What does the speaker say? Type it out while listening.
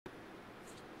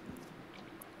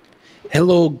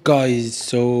Hello guys,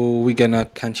 so we're gonna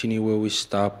continue where we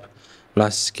stopped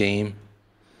last game.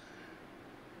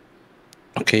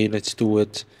 Okay, let's do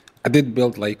it. I did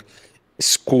build like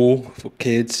school for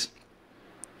kids.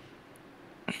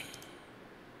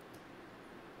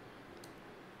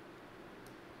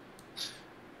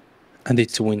 And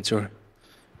it's winter.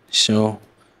 So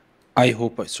I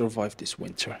hope I survive this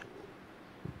winter.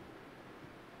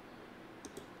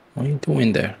 What are you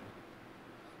doing there?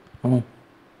 Oh.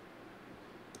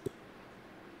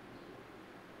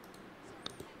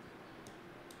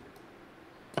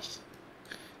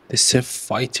 They're still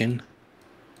fighting.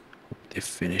 Hope they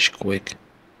finish quick.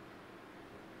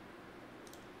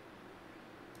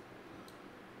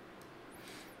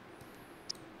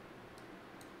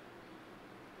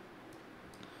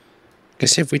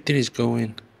 Guess everything is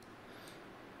going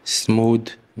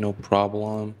smooth, no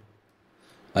problem.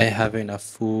 I have enough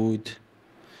food,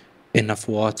 enough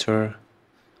water.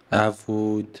 I have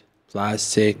wood,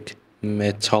 plastic,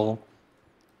 metal.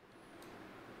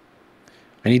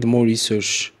 I need more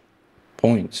research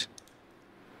points.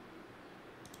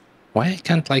 Why I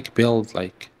can't like build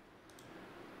like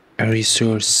a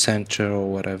resource center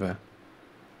or whatever?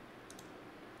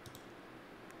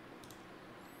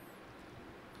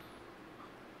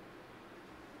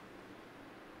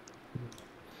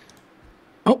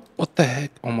 Oh, what the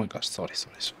heck? Oh my gosh, sorry.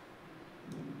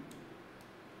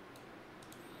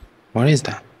 What is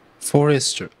that?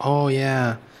 Forester. Oh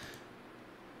yeah.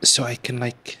 So I can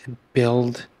like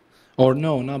build, or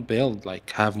no, not build. Like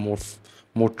have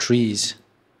more trees.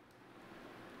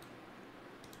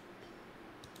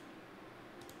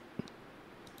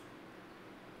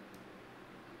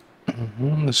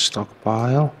 The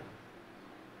stockpile.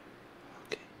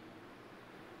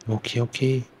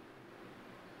 Okay.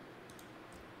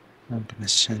 I'm gonna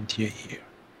send you here.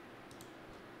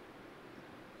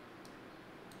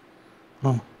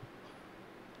 Oh,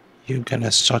 you're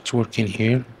gonna start working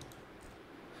here.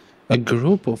 A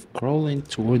group of crawling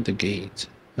toward the gate.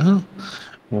 Huh?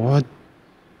 What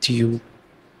do you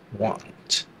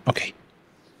want? Okay.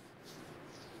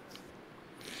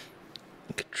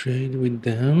 I could trade with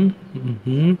them.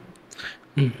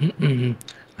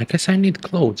 I guess I need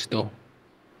clothes though.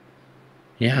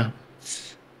 Yeah.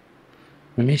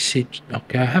 Let me see.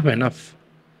 Okay, I have enough.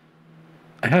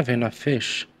 I have enough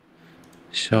fish.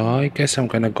 So I guess I'm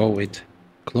gonna go with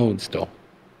clothes though.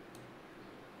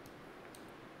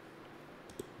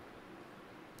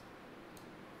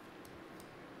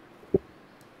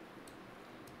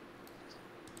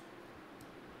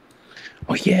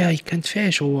 Oh yeah, I can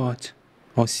fish or what?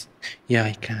 Oh yeah,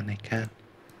 I can.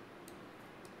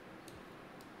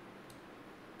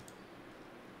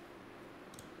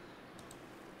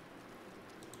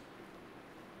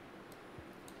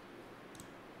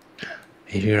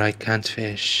 Here I can't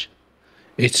fish.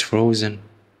 It's frozen.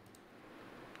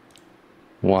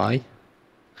 Why?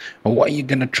 Oh, why are you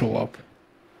gonna throw up?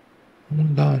 Oh my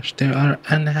gosh, they are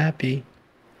unhappy.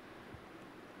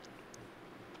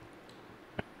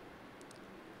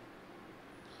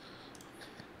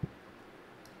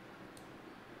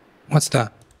 What's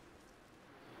that?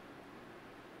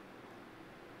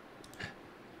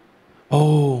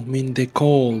 Oh, I mean they're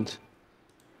cold.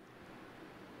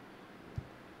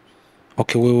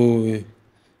 Okay, wait.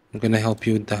 I'm gonna help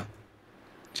you with that.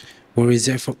 Where is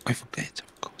it? I forgot.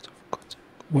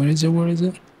 Where is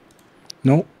it?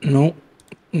 No.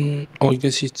 Oh, I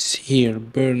guess it's here.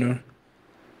 Burner.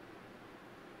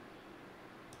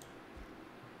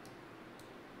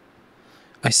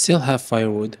 I still have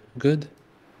firewood. Good.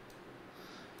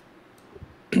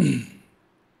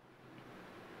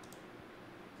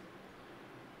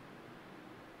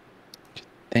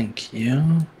 Thank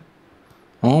you.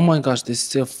 Oh my gosh, they're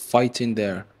still fighting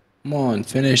there. Come on,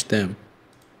 finish them.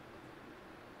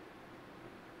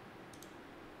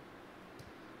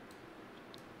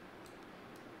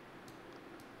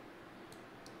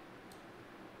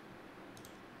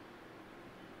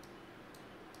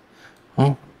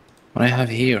 Oh, what I have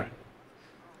here?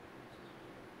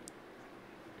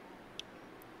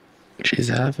 She's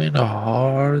having a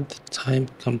hard time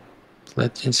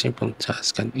completing simple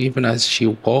tasks, and even as she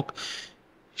walks,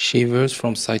 she veers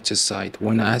from side to side.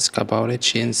 When asked about it,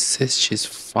 she insists she's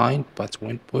fine, but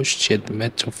when pushed, she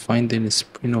admits to finding a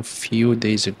spoon a few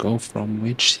days ago from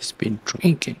which she's been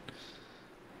drinking.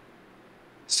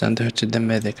 Send her to the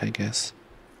medic, I guess.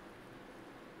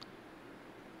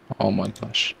 Oh my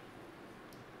gosh.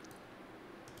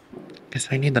 Guess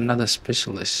I need another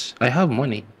specialist. I have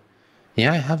money.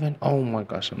 Yeah, I haven't. Oh my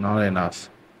gosh, not enough.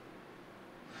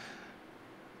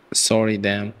 Sorry,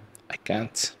 damn. I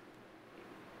can't.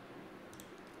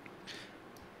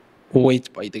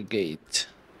 Wait by the gate.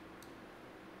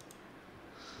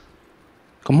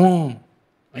 Come on.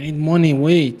 I need money.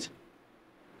 Wait.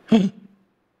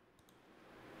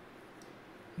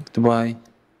 Goodbye.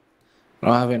 I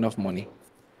don't have enough money.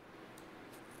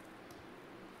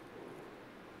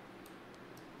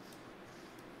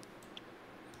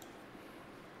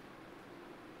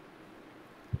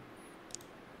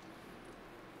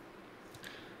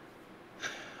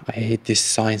 I hate these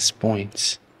science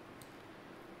points.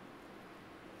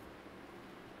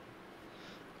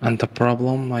 And the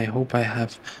problem, I hope I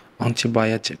have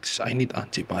antibiotics. I need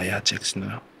antibiotics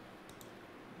now.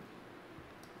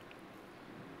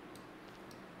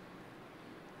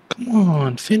 Come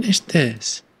on, finish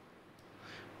this.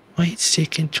 Why it's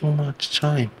taking too much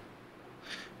time?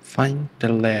 Find the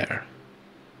lair.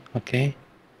 Okay?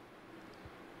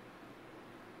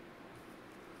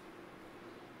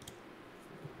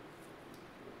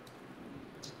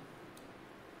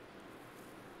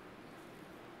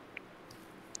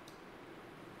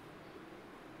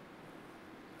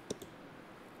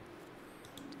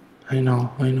 I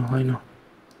know.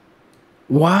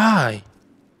 Why?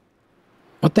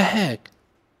 What the heck?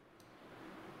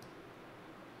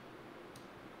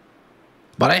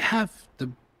 But I have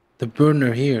the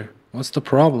burner here. What's the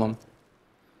problem?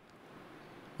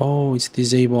 Oh, it's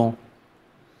disabled.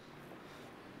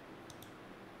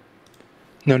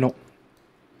 No.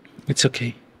 It's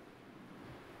okay.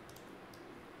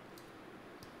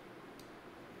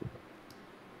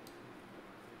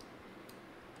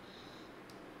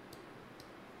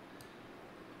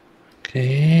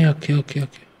 Okay.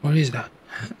 What is that?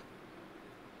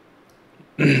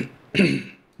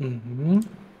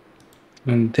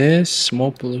 And this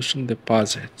small pollution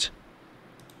deposit.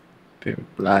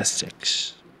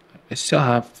 Plastics. I still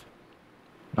have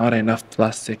not enough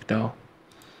plastic though.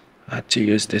 I had to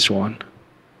use this one.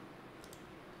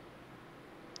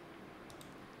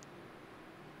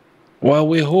 Well,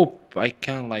 we hope I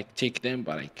can like take them,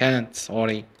 but I can't.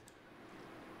 Sorry.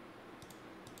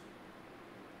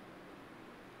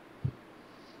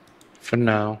 For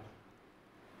now.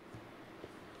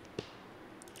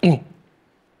 Oh,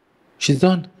 she's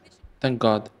done. Thank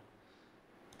God.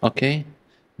 Okay,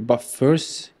 but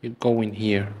first you go in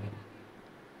here.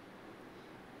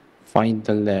 Find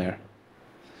the lair.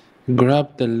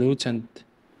 Grab the loot and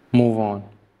move on.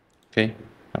 Okay,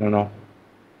 I don't know.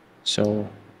 So,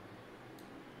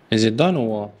 is it done or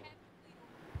what?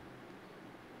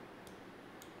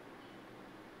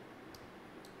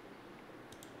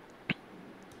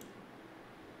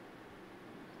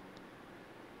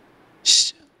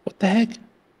 What the heck?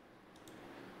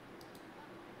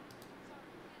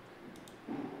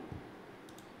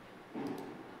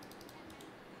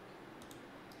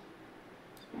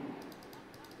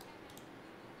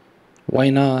 Why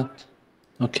not?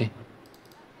 Okay.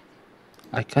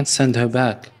 I can't send her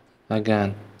back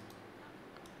again.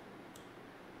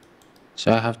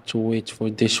 So I have to wait for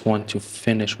this one to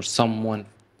finish or someone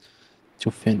to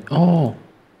finish. Oh.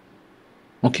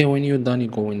 Okay, when you're done, you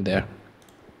go in there.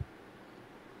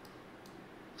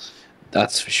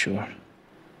 That's for sure.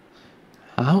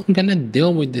 How am I gonna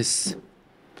deal with this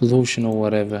pollution or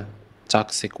whatever?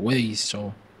 Toxic waste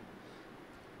or...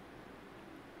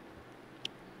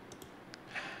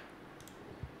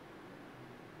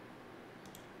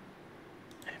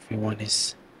 Everyone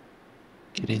is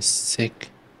getting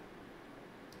sick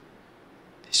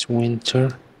this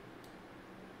winter.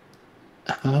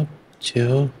 How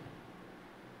to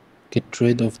get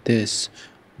rid of this?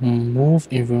 Move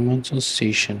environmental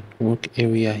station, work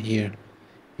area here.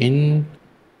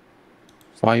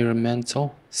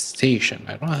 Environmental station.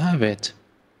 I don't have it.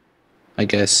 I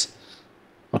guess.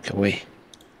 Okay, wait.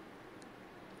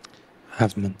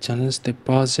 Have maintenance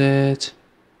deposit.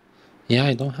 Yeah,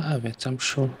 I don't have it, I'm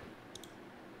sure.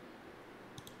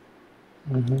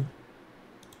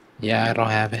 Yeah, I don't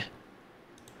have it.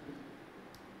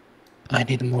 I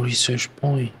need more research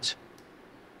points.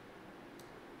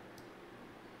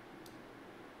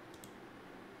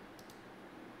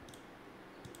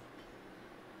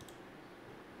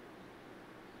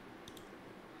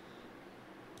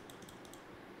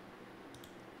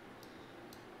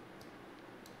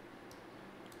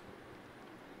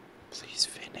 Please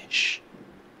finish.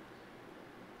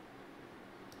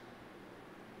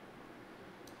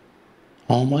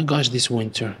 Oh my gosh, this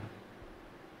winter.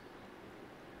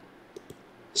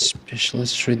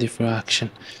 Specialist ready for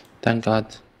action. Thank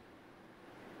God.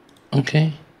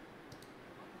 Okay.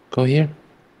 Go here.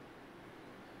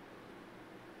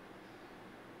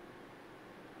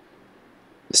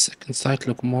 The second site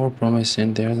look more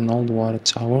promising. There's an old water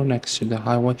tower next to the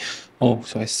highway. Oh,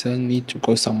 so I still need to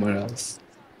go somewhere else.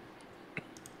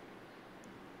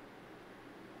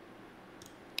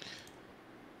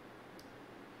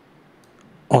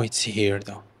 Oh, it's here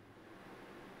though.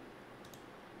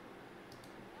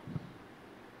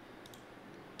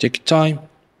 Take your time.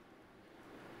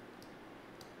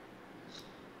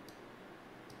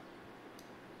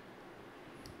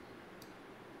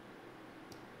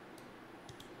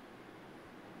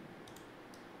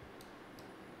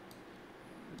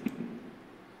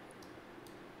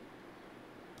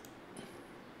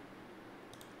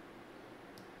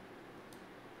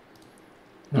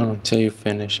 Until you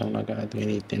finish, I'm not gonna do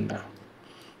anything now.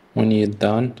 When you're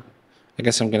done, I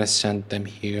guess I'm gonna send them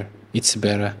here. It's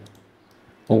better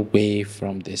away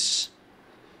from this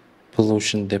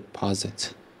pollution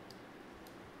deposit.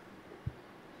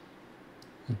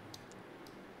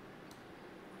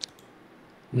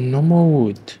 No more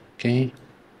wood, okay?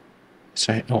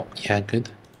 Sorry. Oh, yeah, good.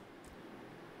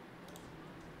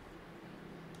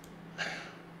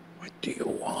 What do you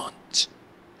want?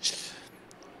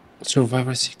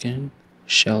 Survivor seeking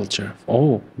shelter.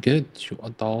 Oh, good. You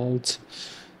adult.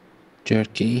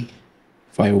 Jerky.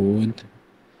 Firewood.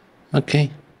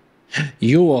 Okay.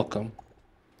 You're welcome.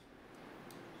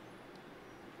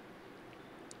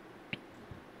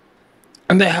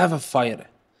 And they have a fire.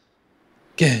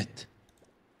 Good.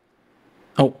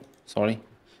 Oh, sorry.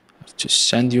 I have to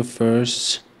send you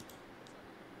first.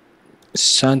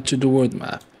 Send to the world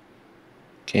map.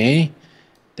 Okay.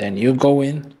 Then you go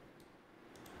in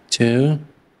to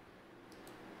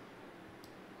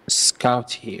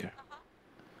scout here.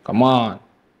 Come on.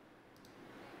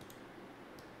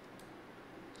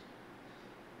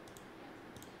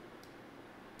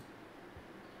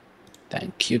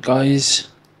 Thank you, guys.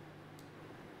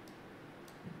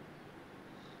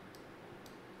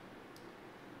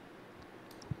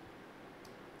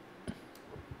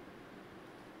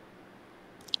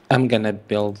 I'm gonna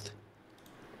build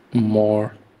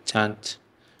more tent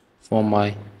for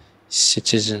my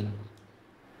citizen.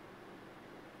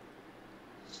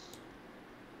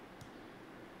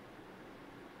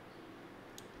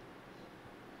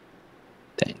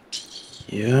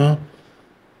 Thank you.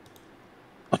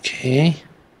 Okay.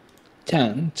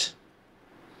 Tent.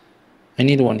 I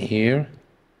need one here.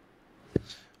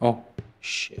 Oh,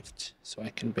 shift. So I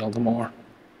can build more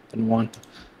than one.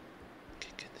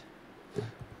 Okay,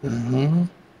 good.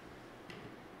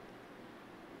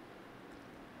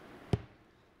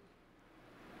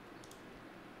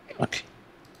 Okay.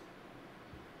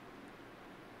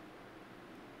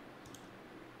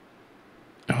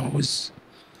 Oh,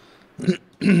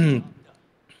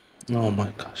 oh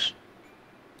my gosh.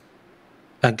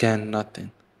 Again, nothing.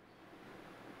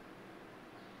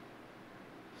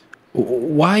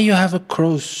 Why you have a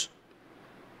cross?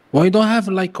 Why you don't have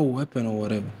like a weapon or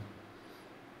whatever?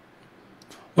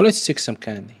 Well, let's take some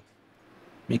candy.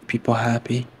 Make people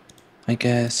happy, I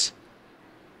guess.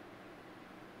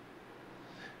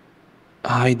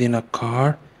 Hide in a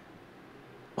car.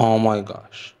 Oh my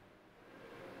gosh.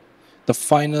 The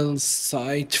final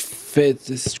site fits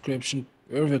the description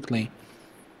perfectly.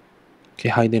 Okay,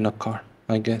 hide in a car,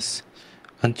 I guess.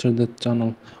 Enter the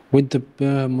tunnel with the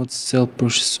behemoth still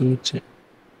pursuit.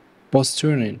 Boss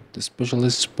turning. The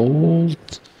specialist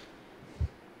bolt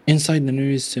inside the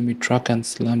nearest semi-truck and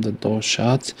slam the door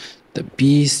shut. The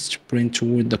beast sprint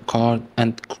toward the car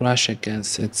and crash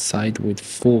against its side with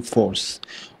full force,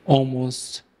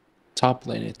 almost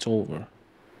toppling it over.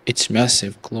 Its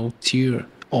massive claw tear,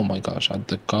 oh my gosh, at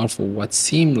the car for what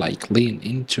seemed like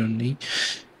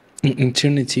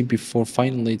eternity before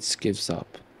finally it gives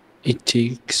up. It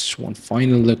takes one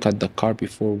final look at the car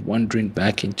before wandering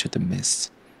back into the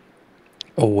mist,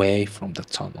 away from the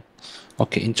tunnel.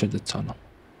 Okay, into the tunnel.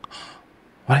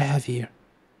 What I have here?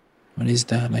 What is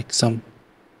that? Like some.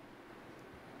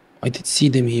 I did see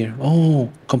them here.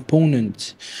 Oh,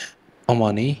 components,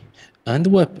 money, and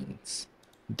weapons.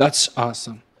 That's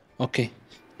awesome. Okay,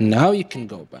 now you can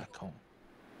go back home.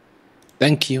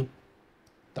 Thank you.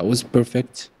 That was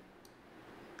perfect.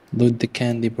 Loot the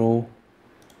candy, bro.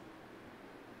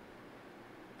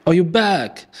 Oh, you're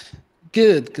back.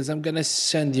 Good, because I'm gonna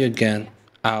send you again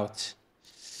out.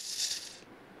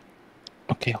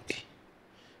 Okay, okay.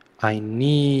 I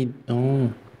need.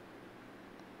 Oh.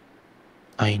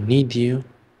 I need you.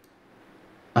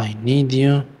 I need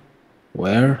you.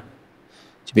 Where?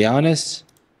 To be honest,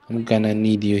 I'm gonna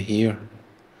need you here.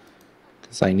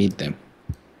 Because I need them.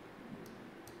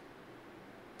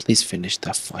 Please finish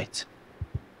that fight.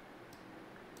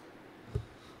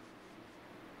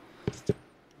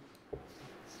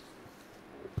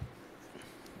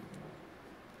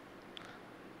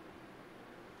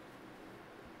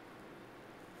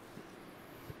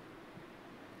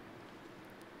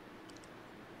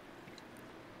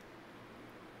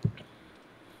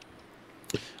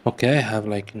 Okay, I have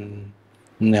like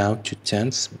now 2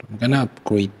 10s. I'm gonna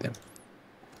upgrade them.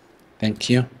 Thank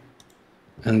you.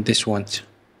 And this one too.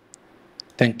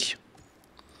 Thank you.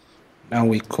 Now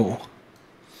we cool.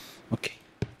 Okay.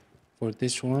 For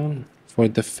this one, for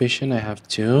the fishing, I have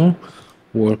 2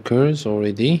 workers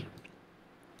already.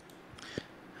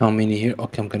 How many here?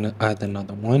 Okay, I'm gonna add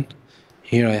another one.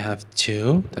 Here I have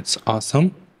 2. That's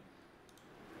awesome.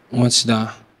 What's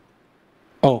that?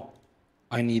 Oh,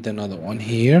 I need another one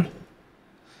here.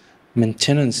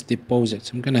 Maintenance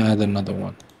deposits. I'm gonna add another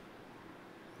one.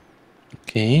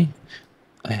 Okay.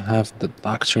 I have the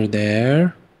doctor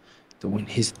there doing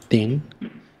his thing.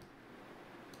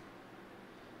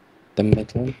 The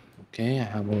metal. Okay, I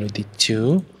have already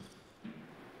 2.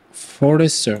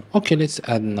 Forester. Okay, let's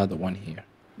add another one here.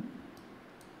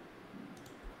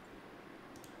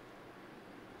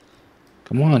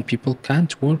 Come on, people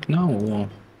can't work now.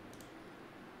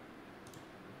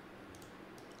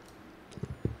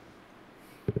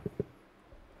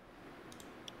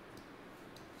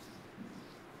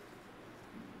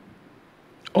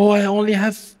 Oh, I only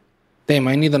have... Damn,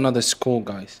 I need another school,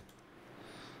 guys.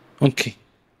 Okay.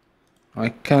 I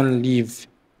can't leave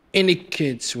any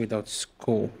kids without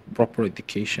school, proper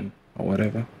education, or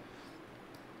whatever.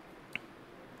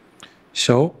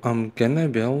 So, I'm gonna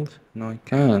build... No, I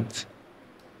can't.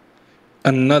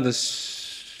 Another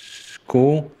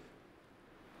school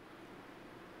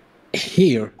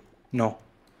here. No,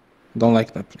 don't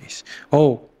like that place.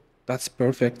 Oh, that's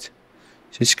perfect.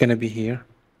 So it's gonna be here.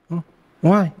 Oh,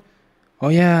 why? Oh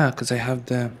yeah, because I have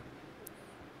the...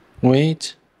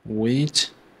 Wait.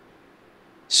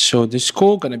 So the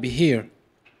school gonna be here.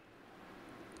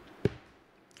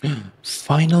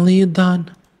 Finally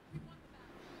done.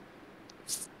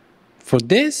 For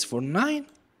this, for 9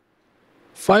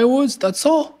 firewoods, that's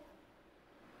all.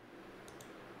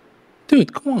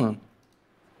 Dude, come on.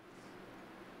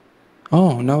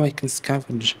 Oh, now I can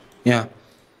scavenge. Yeah.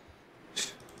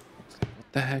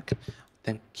 What the heck?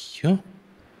 Thank you.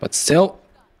 But still,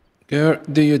 girl,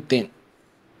 do you think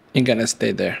you're gonna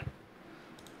stay there?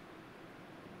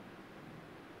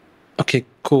 Okay,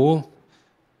 cool.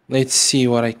 Let's see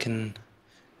what I can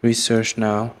research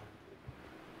now.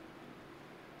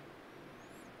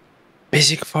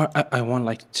 Basic farm. I want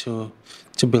like to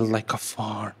build like a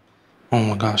farm. Oh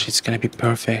my gosh, it's gonna be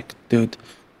perfect, dude.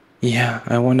 Yeah,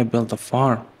 I want to build a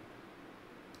farm.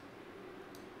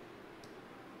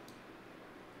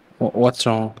 What's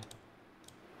wrong?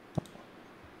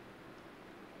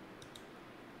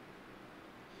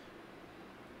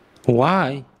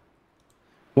 Why?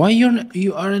 Why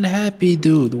you aren't happy,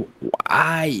 dude?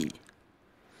 Why?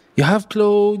 You have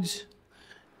clothes.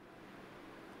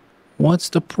 What's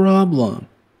the problem?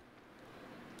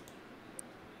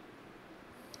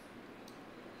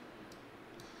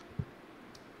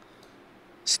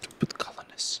 Stupid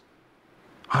colonists.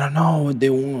 I don't know what they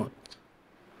want.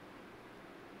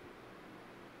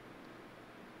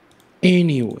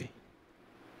 Anyway.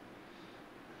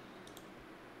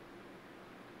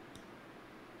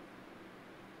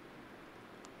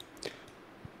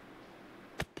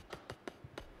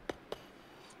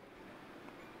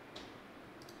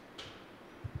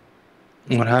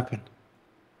 What happened?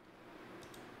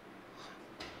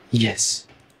 Yes.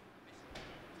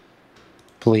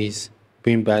 Please,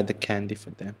 bring back the candy for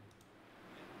them.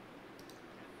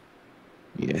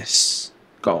 Yes.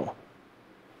 Go.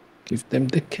 Give them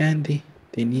the candy.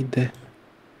 They need the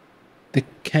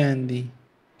candy.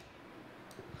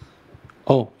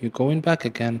 Oh, you're going back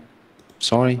again.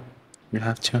 Sorry. You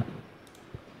have to.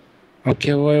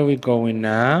 Okay, where are we going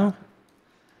now?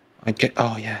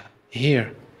 Oh yeah,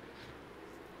 here.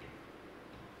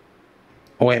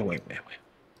 Wait.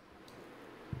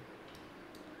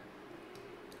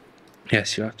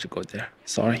 Yes, you have to go there.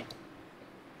 Sorry.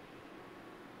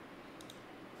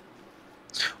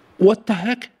 What the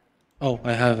heck? Oh,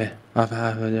 I have it. I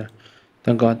have it there.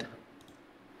 Thank God.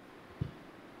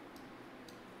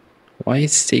 Why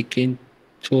is taking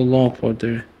too long for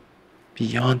the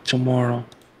beyond tomorrow?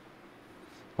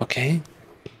 Okay.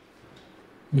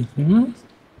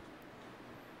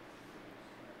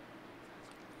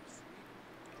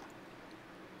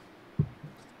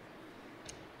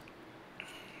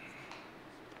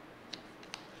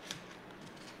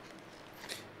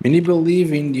 Many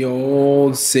believe in the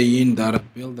old saying that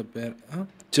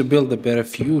to build a better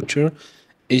future,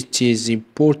 it is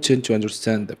important to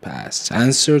understand the past,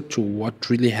 answer to what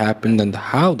really happened, and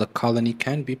how the colony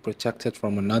can be protected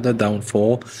from another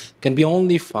downfall can be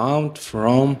only found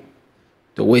from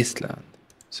the wasteland.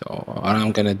 So, what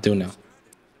I'm gonna do now.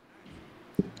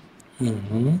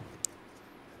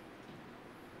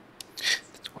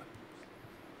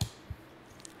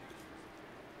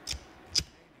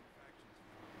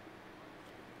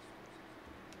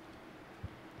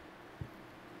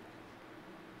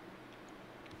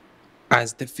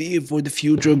 As the fear for the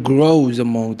future grows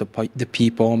among the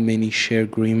people, many share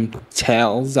grim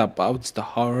tales about the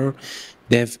horror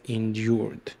they've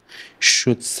endured.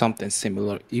 Should something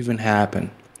similar even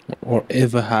happen or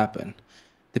ever happen,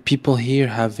 the people here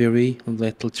have very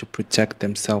little to protect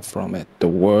themselves from it. The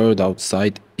world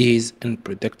outside is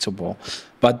unpredictable,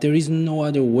 but there is no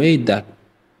other way that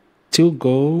to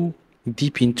go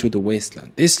deep into the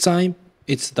wasteland. This time,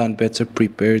 it's done better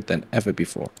prepared than ever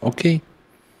before. Okay?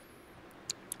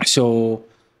 So,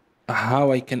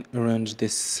 how I can arrange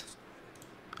this?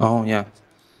 Oh, yeah.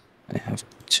 I have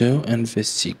to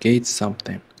investigate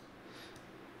something.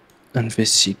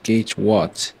 Investigate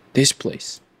what? This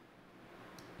place.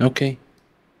 Okay.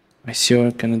 I see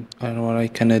what I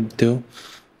can do.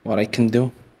 What I can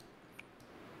do.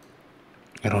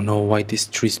 I don't know why these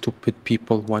three stupid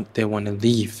people want to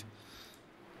leave.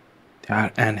 They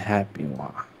are unhappy.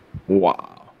 Wow.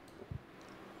 Wow.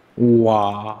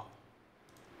 Wow.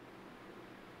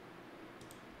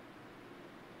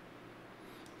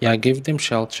 Yeah, give them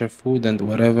shelter, food, and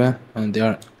whatever, and they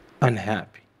are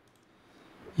unhappy.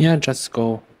 Yeah, just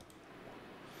go.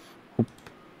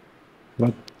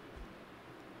 But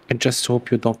I just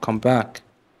hope you don't come back.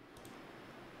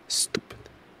 Stupid.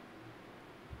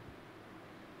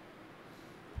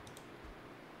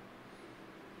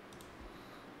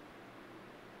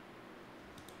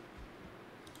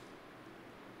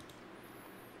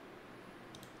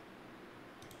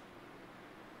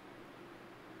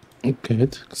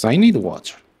 Good, because I need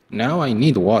water. Now I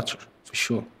need water, for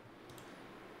sure.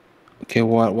 Okay,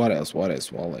 what else? What else?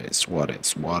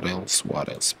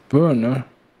 Burner.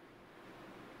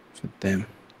 For them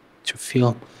to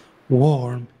feel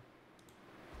warm.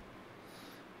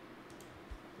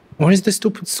 Where is the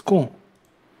stupid school?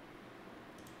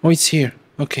 Oh, it's here.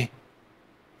 Okay.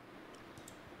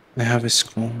 I have a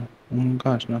school. Oh my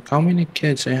gosh, now how many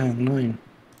kids I have? 9.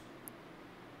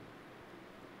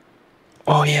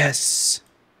 Oh, yes.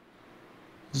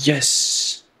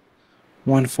 Yes.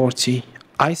 140.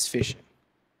 Ice fishing.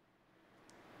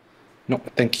 No,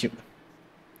 thank you.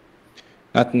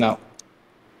 Not now.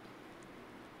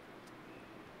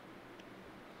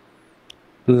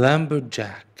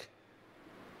 Lumberjack.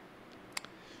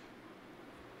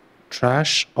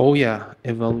 Trash. Oh, yeah.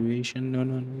 Evaluation.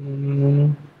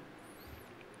 No.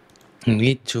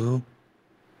 Need to.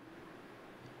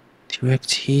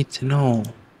 Direct heat. No.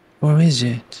 Where is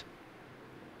it?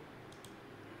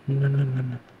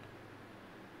 No.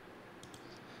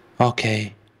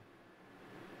 Okay.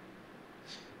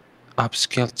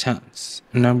 Upscale tents.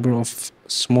 Number of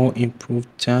small improved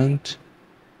tent.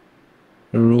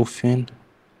 Roofing.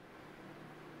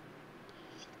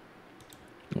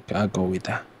 Okay, I'll go with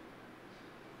that.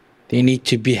 They need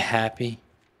to be happy.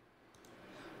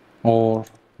 Or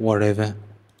whatever.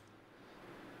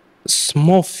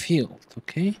 Small field,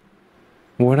 okay?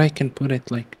 Where I can put it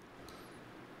like...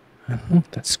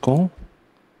 that's cool.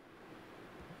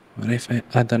 What if I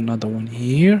add another one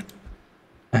here?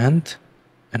 And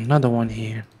another one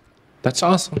here. That's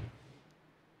awesome.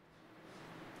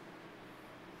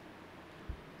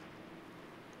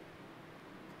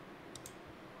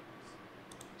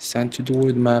 Send to the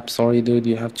wood map. Sorry, dude,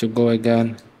 you have to go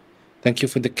again. Thank you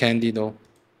for the candy, though.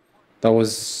 That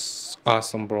was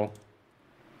awesome, bro.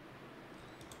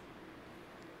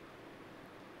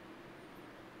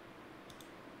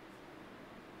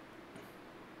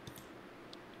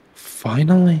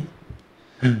 Finally.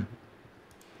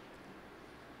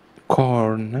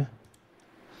 Corn.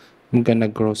 I'm gonna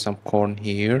grow some corn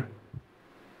here.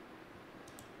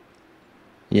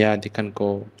 Yeah, they can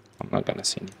go. I'm not gonna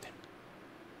say anything.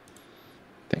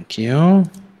 Thank you.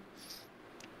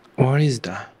 What is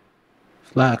that?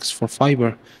 Flax for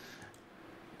fiber.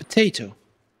 Potato.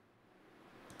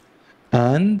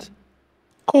 And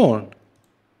corn.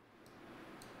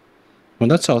 Well,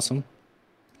 that's awesome.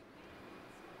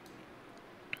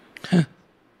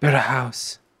 Better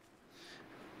house.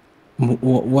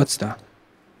 What's that?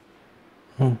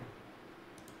 Oh,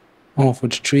 for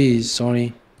the trees.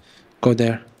 Sorry. Go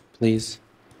there, please.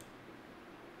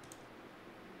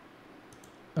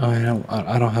 Oh,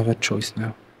 I don't have a choice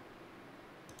now.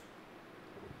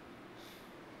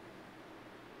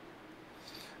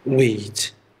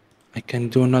 Wait. I can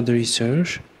do another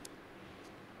research.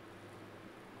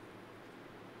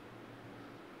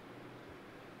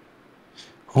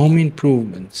 Home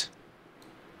improvements.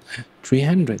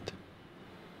 300.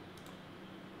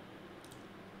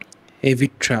 Heavy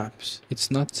traps. It's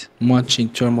not much in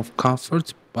terms of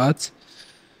comfort, but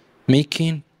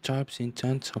making traps in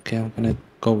tents. Okay, I'm gonna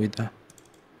go with that.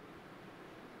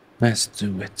 Let's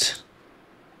do it.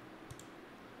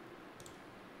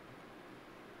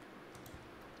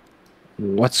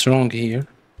 What's wrong here?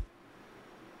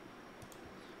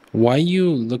 Why you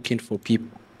looking for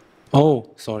people? Oh,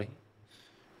 sorry.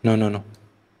 No, no, no.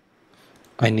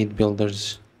 I need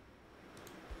builders.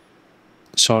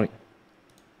 Sorry.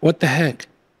 What the heck?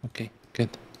 Okay, good.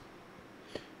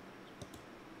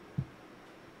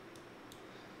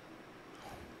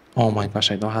 Oh my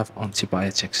gosh, I don't have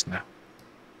antibiotics now.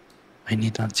 I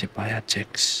need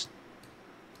antibiotics.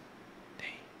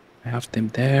 I have them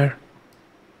there.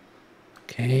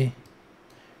 Okay.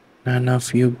 None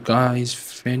of you guys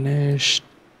finished.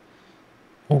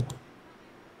 Oh.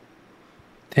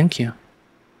 Thank you.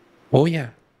 Oh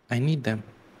yeah, I need them.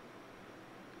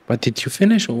 But did you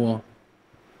finish or what?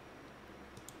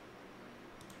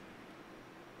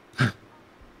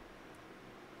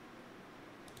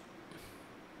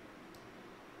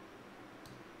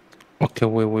 Okay,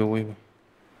 wait.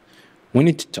 We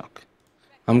need to talk.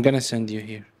 I'm gonna send you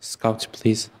here. Scout,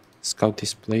 please. Scout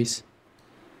this place.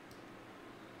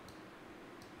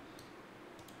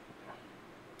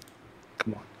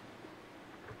 Come on.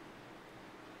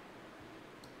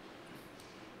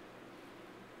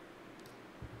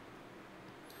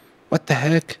 What the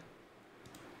heck?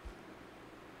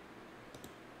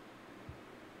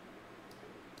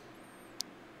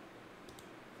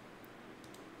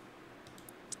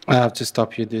 I have to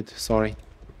stop you, dude. Sorry.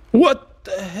 What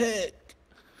the heck?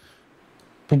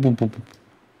 Boop, boop, boop, boop.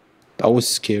 That was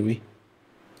scary.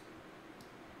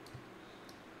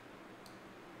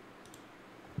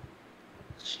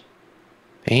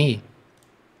 Hey.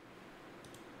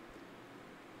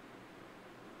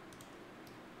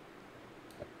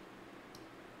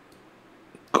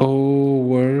 Go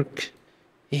work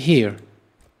here.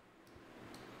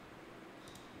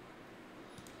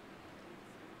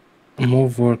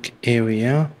 Move work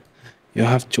area. You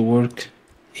have to work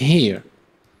here.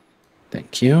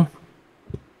 Thank you.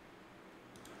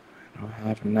 I don't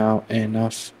have now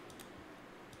enough.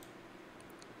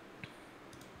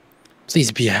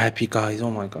 Please be happy, guys.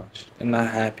 Oh my gosh. I'm not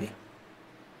happy.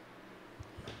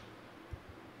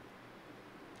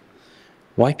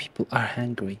 Why people are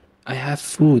hungry? I have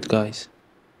food, guys.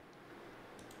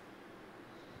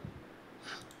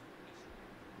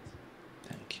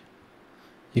 Thank you.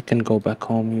 You can go back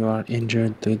home. You are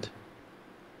injured, dude.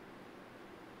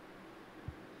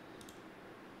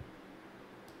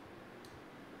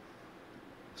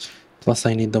 Plus,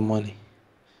 I need the money.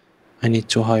 I need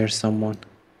to hire someone.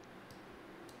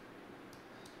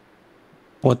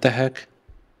 What the heck?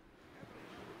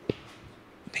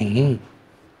 Dang.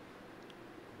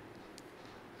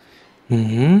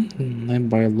 Led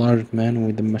by a large man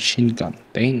with a machine gun.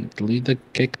 Dang, the leader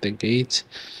kicked the gates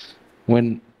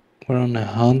when we're on a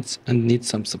hunt and need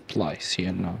some supplies, he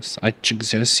announced. I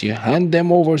suggest you hand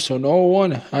them over so no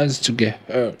one has to get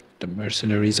hurt. The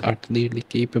mercenaries are clearly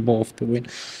capable of doing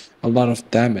a lot of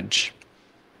damage.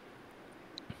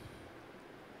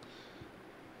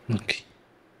 Okay.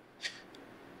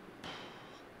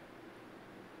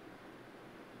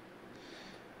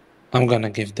 I'm gonna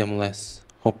give them less.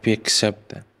 Hope you accept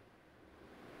that.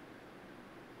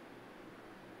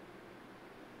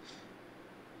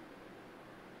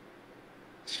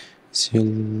 So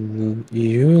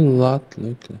you lot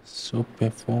look so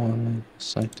performing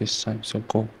side to side, so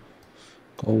go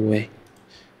away.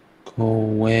 Go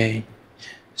away.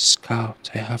 Scout.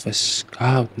 I have a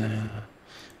scout now.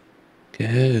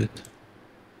 Good.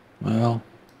 Well,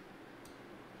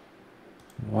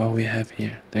 what we have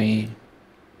here? Dang.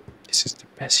 This is the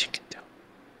best you can do.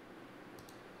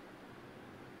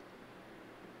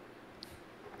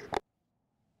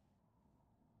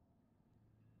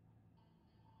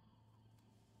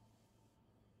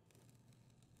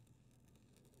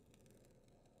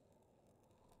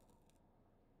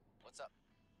 What's up?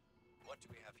 What do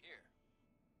we have here?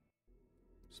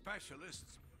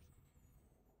 Specialists.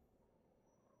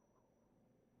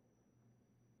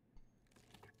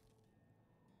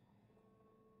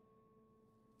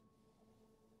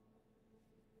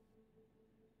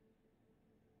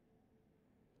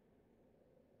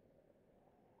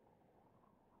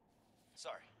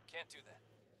 Sorry, can't do that.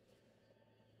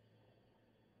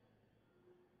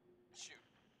 Shoot.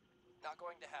 Not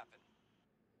going to happen.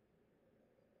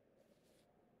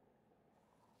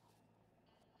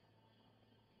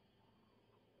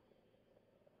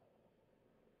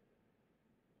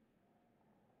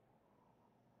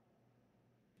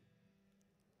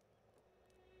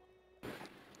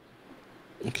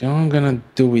 Okay, what I'm gonna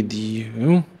do with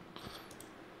you?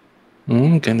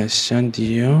 I'm gonna send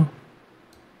you.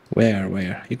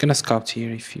 Where? You're gonna scout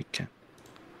here if you can.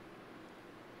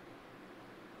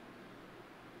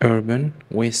 Urban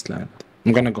wasteland.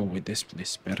 I'm gonna go with this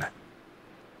place better.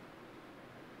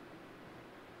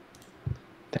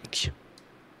 Thank you.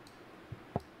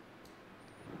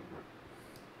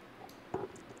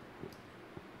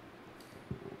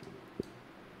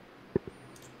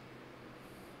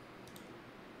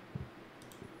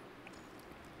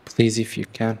 Please, if you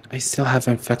can. I still have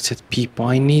infected people.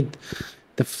 I need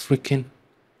the freaking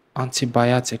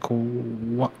antibiotic.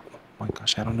 What? Oh my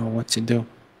gosh, I don't know what to do.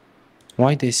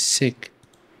 Why they sick?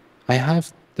 I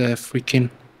have the freaking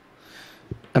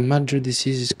a major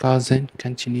disease is causing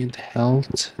continued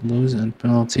health loss and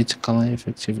penalty to colon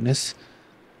effectiveness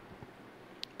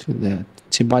to the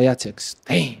antibiotics.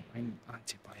 Damn, I need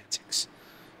antibiotics.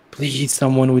 Please,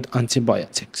 someone with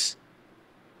antibiotics.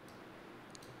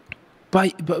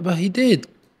 But he did.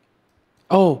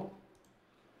 Oh,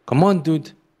 come on,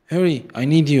 dude. Hurry. I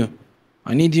need you.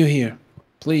 I need you here.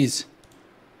 Please.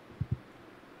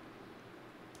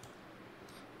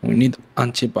 We need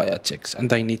antibiotics.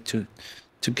 And I need to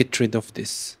get rid of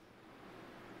this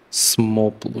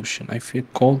small pollution. I feel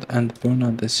cold and burn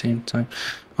at the same time.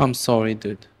 I'm sorry,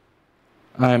 dude.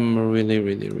 I'm really,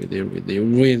 really, really, really,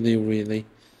 really, really,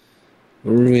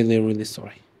 really, really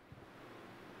sorry.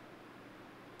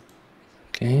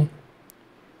 Okay.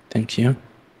 Thank you.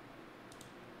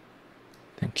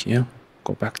 Thank you.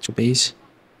 Go back to base.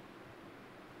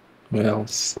 Who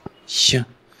else? Yeah.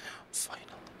 Finally.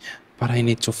 But I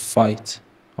need to fight.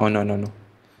 Oh, no, no, no.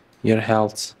 Your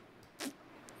health.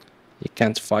 You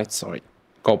can't fight, sorry.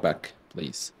 Go back,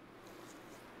 please.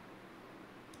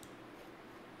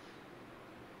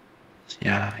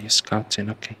 Yeah, you're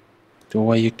scouting, okay. Do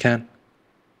what you can.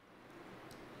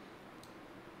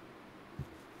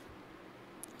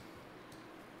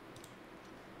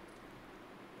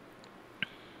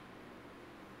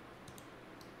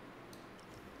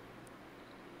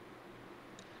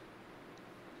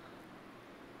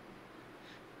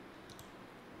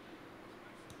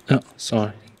 Oh,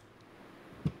 sorry.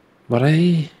 But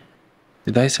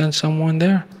did I send someone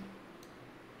there?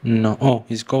 No. Oh,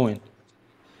 he's going.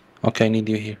 Okay, I need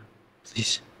you here.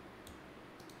 Please.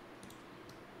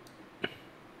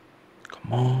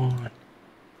 Come on.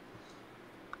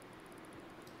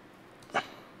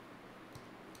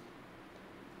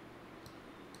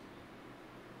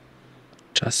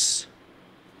 Just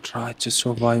try to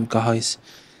survive, guys.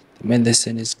 The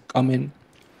medicine is coming.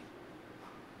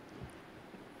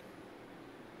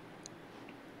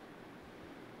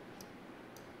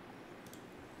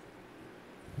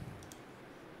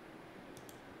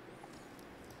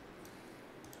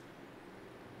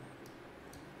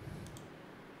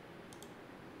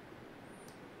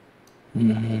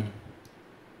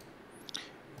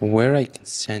 Where I can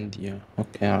send you?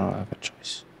 Okay, I don't have a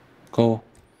choice. Go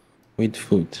with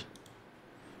food.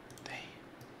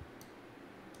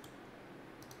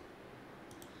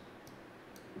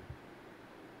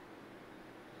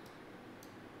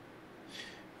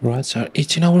 Rats are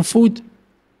eating our food.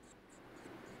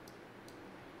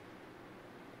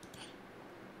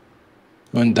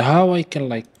 And how I can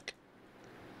like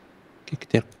kick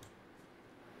them?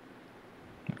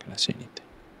 Not gonna say anything.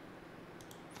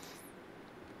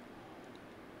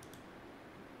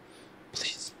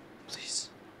 Please, please.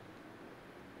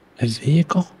 A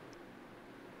vehicle?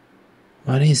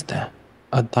 What is that?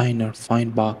 A diner,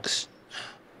 fine box.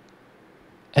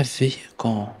 A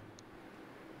vehicle.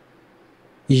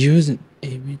 Use an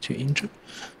aim to injure.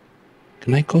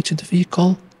 Can I go to the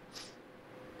vehicle?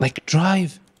 Like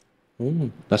drive?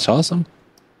 Oh, that's awesome.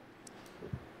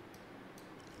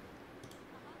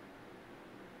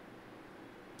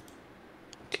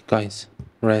 Okay, guys,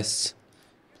 rest.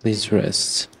 Please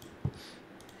rest.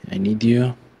 I need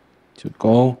you to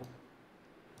go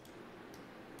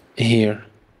here.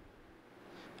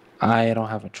 I don't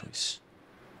have a choice.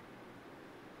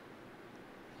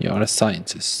 You're a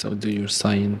scientist, so do your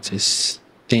scientist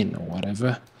thing or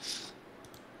whatever.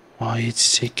 Why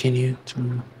it's taking you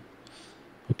to...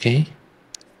 Okay,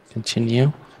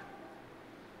 continue.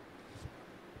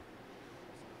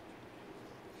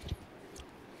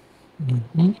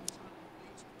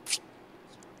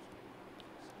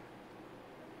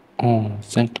 Oh,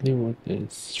 exactly what the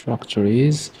structure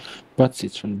is, but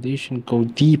its foundation go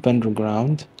deep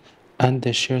underground, and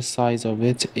the sheer size of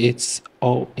it's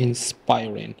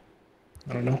awe-inspiring.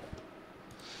 I don't know.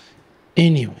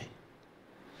 Anyway,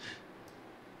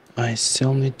 I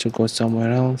still need to go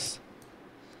somewhere else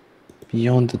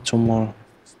beyond the tomorrow.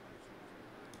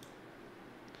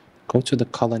 Go to the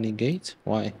colony gate?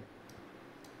 Why?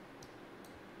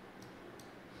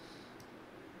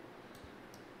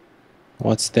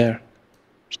 What's there?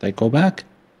 Should I go back?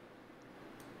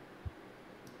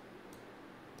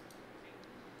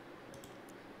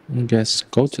 I guess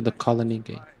go to the colony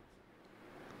gate.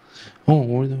 Oh,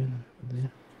 where the...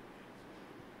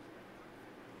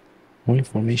 More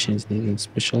information is needed.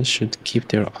 Specialists should keep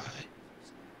their eye.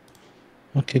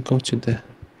 Okay, go to the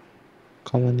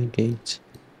colony gate.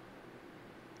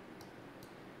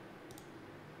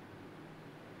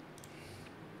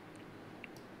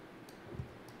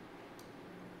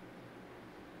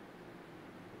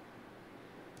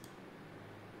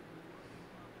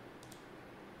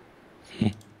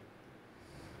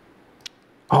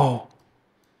 Oh.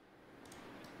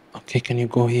 Okay, can you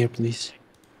go here, please?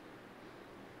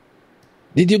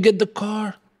 Did you get the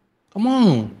car? Come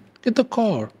on, get the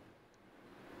car.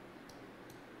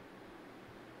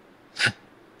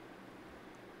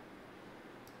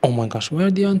 Oh my gosh, where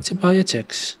are the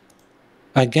antibiotics?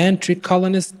 Again, 3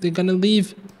 colonists, they're gonna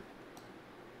leave.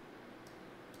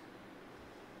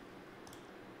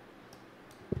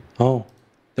 Oh,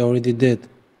 they already did.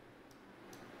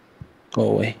 Go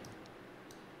away.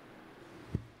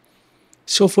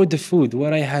 So for the food,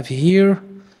 what I have here,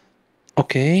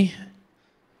 okay.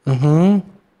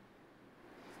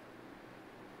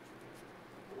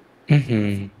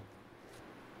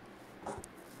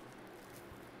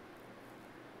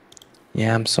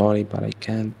 Yeah, I'm sorry, but I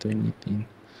can't do anything.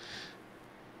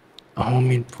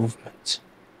 Home improvement.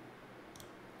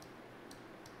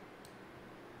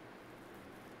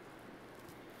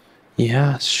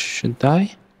 Yeah, should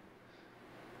I?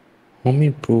 Home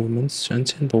improvement,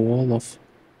 strengthen the wall of.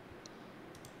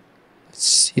 Let's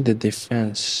see the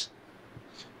defense.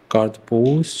 Guard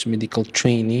post, medical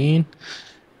training,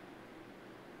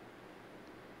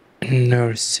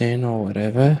 nursing or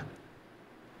whatever.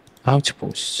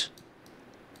 Outpost.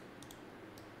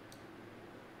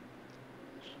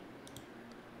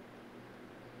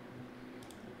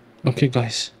 Okay,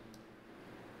 guys.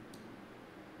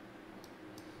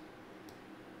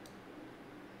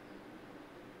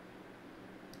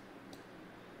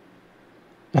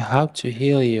 How to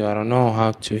heal you? I don't know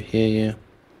how to heal you.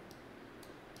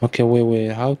 Okay,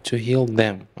 wait. How to heal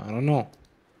them? I don't know.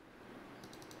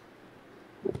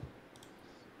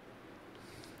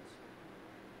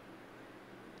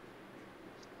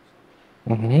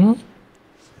 The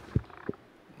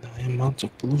amount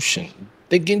of pollution.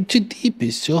 Digging too deep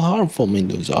is still harmful in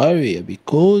those areas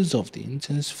because of the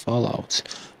intense fallout.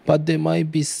 But there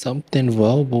might be something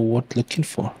valuable worth looking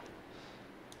for.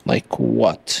 Like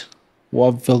what?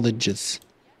 What villages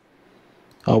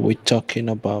are we talking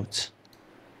about?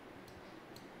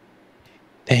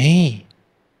 Hey.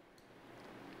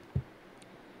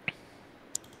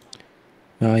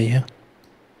 Yeah.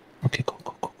 Okay, go.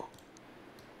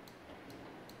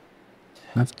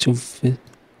 Have to fit.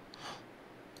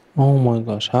 Oh my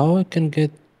gosh, how I can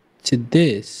get to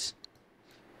this?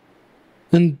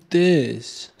 And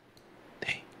this?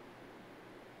 Hey.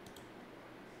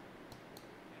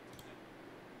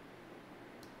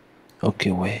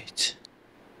 Okay, wait.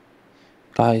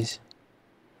 Guys,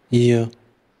 you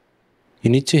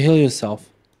need to heal yourself.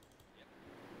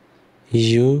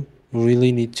 You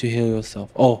really need to heal yourself.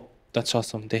 Oh, that's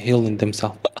awesome. They're healing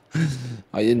themselves.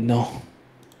 I didn't know.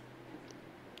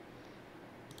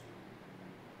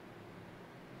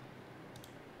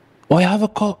 Oh, I have a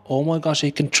car. Oh my gosh,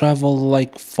 I can travel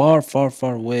like far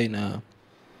away now.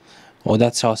 Oh,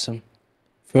 that's awesome.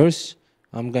 First,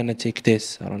 I'm gonna take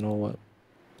this. I don't know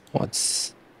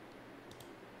what's.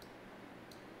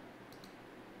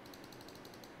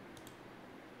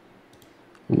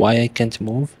 Why I can't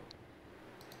move?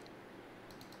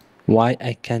 Why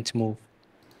I can't move?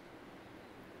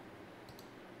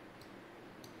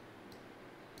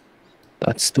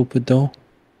 That's stupid though.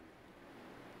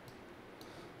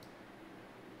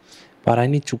 But I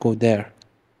need to go there.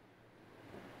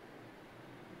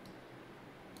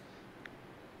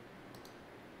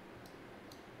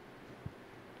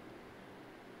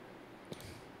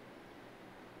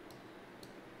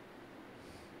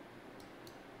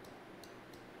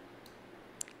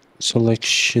 So like,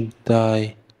 should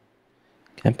I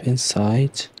camp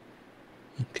inside?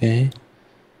 Okay.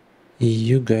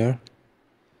 You girl.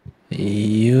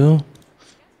 You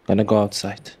gonna go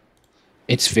outside.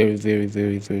 It's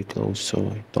very close,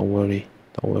 so don't worry.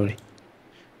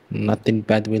 Nothing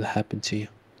bad will happen to you.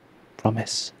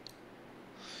 Promise.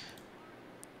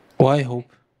 Oh, I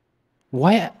hope.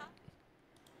 Why?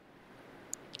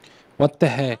 What the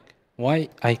heck? Why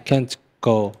I can't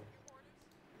go?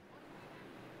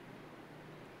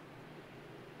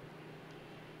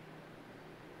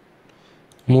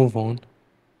 Move on.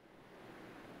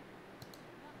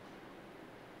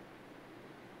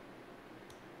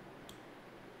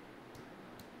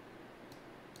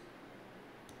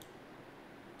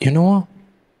 You know what?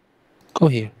 Go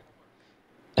here.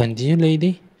 And you,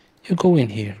 lady, you go in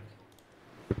here.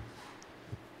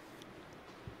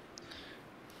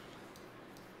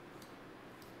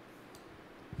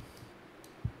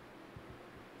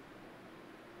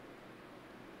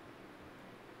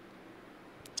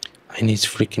 I need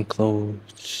freaking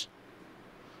clothes.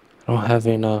 I don't have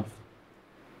enough.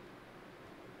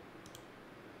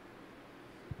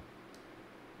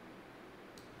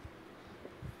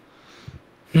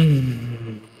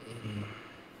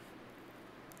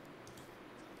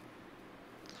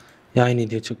 Yeah, I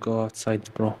need you to go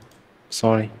outside, bro.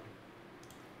 Sorry.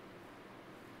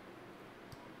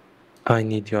 I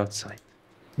need you outside.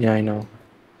 Yeah, I know.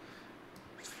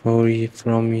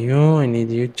 From you, I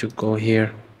need you to go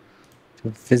here to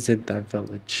visit that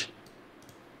village.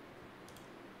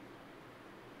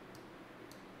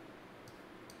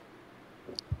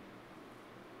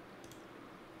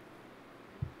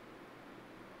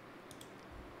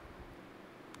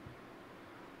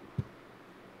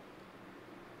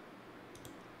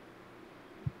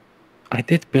 I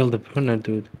did build a burner,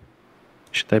 dude.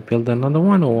 Should I build another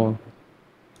one or?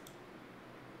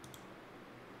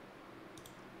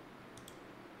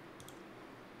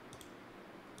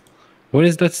 Where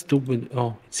is that stupid?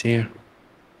 Oh, it's here.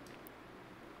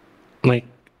 Like,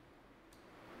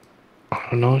 I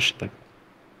don't know. Should I?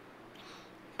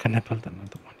 Can I build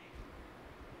another one?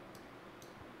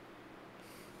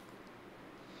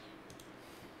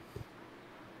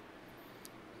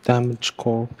 Damage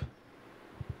corp.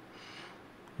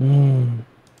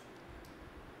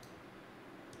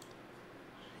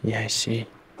 Yeah, I see.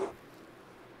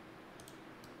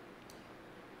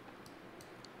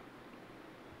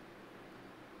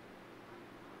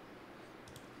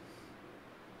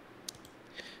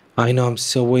 I know. I'm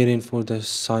still waiting for the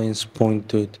science point,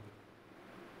 dude.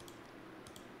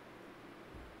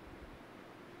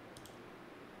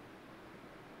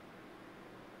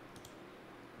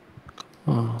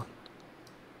 Oh.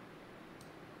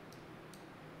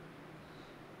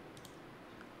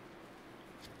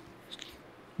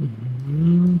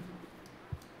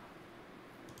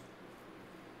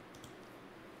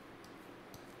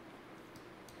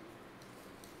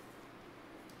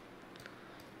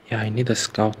 Yeah, I need a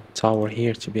scout tower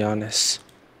here, to be honest.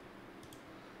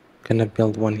 Gonna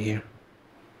build one here.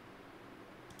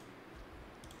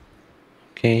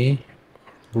 Okay.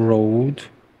 Road.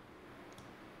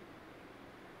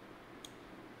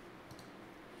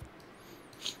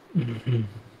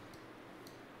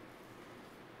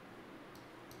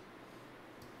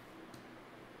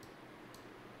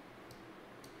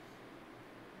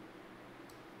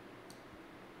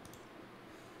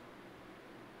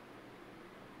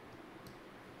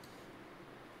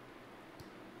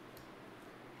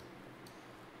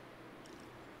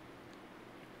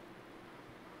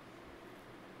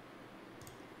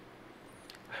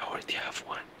 I already have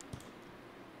one.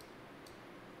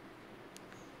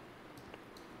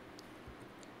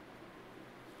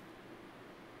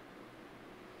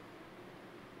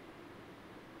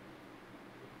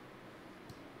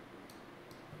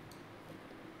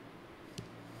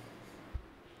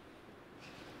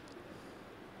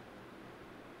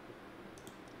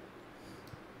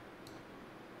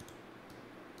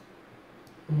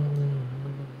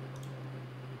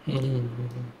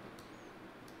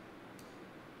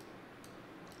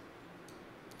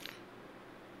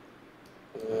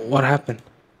 What happened?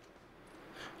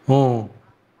 Oh,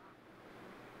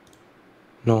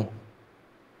 no.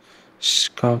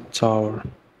 Scout tower.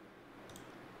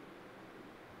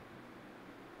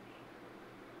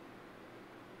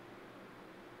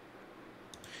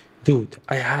 Dude,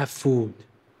 I have food.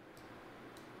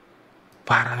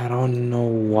 But I don't know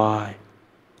why.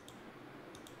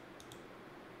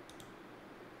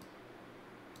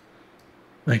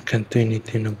 I can't do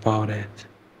anything about it.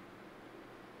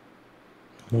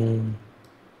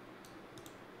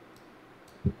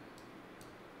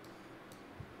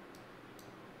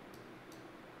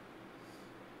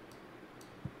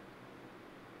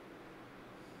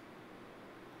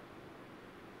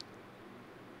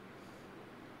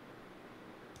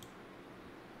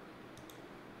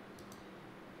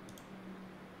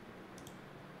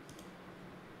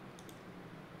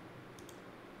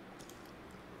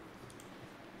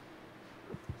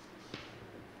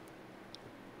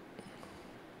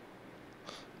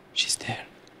 She's there.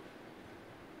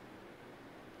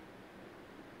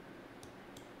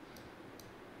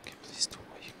 Okay, please do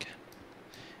what you can.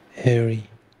 Harry.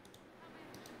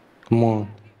 Come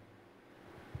on.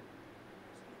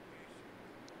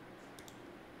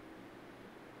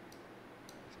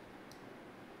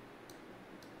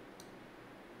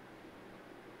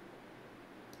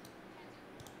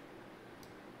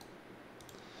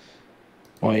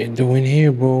 What are you doing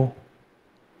here, bro?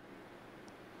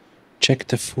 Check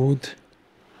the food.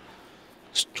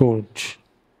 Storage.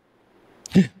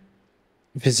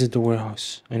 Visit the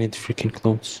warehouse. I need freaking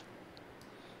clothes.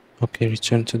 Okay,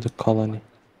 return to the colony.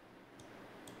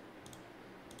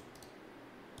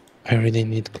 I really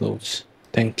need clothes.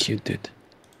 Thank you, dude.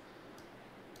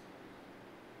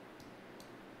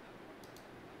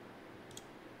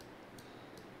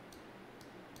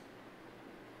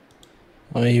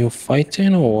 Are you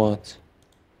fighting or what?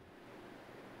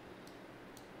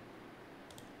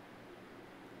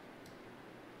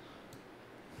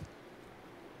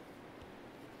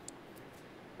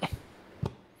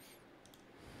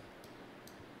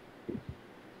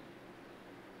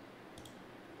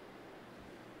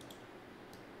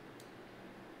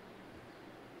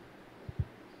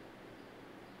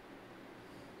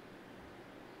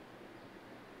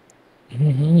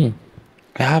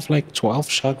 I have like 12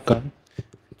 shotgun,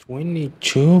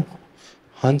 22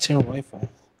 hunting rifle.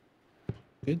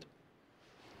 Good.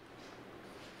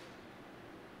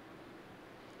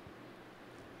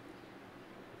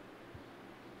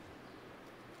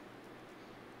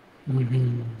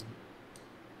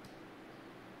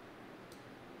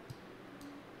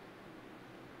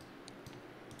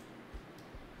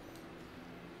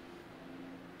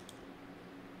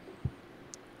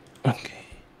 Okay.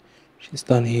 She's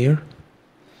done here.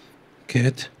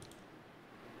 Good.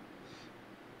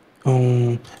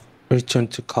 Return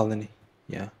to colony.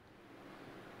 Yeah.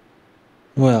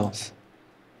 Who else?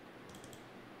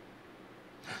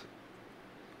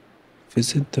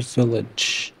 Visit the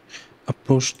village.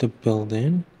 Approach the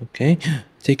building. Okay.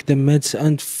 Take the meds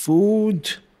and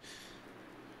food.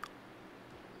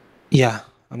 Yeah,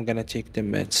 I'm gonna take the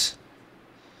meds.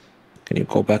 Can you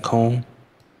go back home?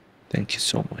 Thank you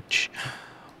so much.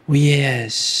 Oh,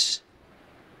 yes.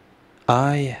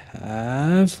 I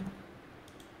have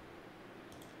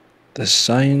the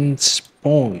science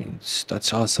points.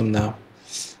 That's awesome now.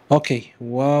 Okay,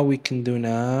 what we can do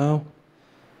now?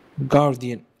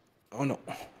 Guardian. Oh no.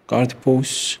 Guard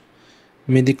post.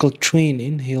 Medical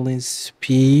training. Healing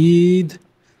speed.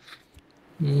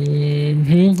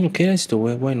 Okay, let's do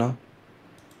it. Why not?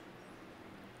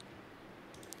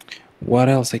 What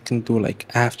else I can do like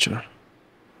after?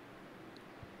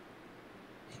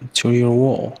 Interior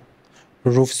wall.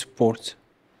 Roof support.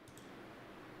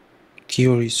 Key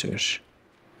research.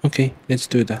 Okay, let's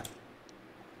do that.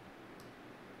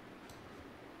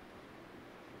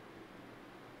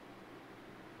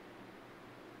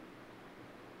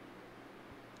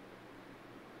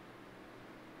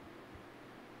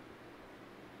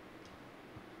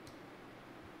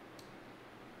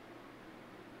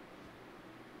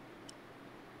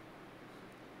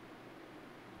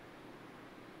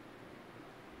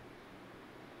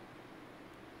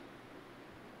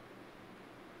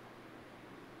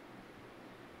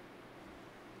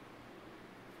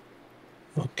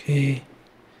 Okay.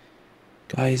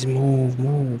 Guys, move.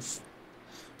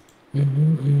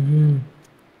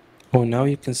 Oh, now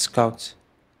you can scout.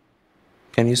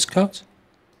 Can you scout?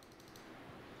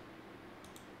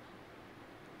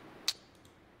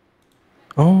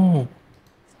 Oh.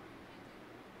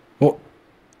 Oh.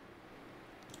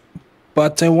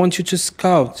 But I want you to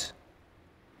scout.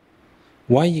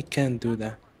 Why you can't do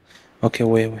that? Okay,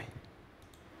 wait.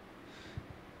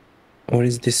 What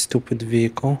is this stupid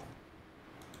vehicle?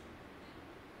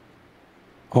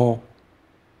 Oh.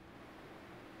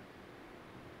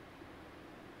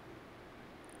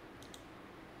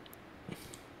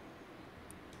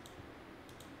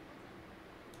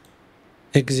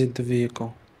 Exit the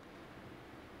vehicle.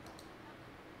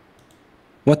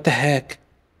 What the heck?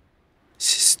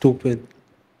 This is stupid.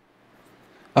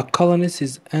 A colonist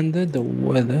is under the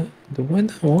weather. The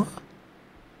weather? What?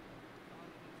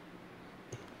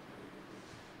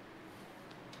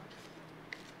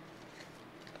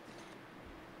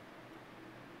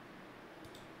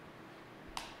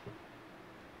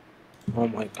 Oh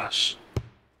my gosh.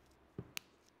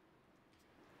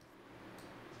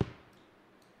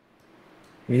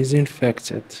 He's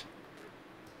infected.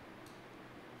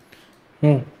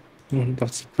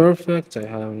 That's perfect. I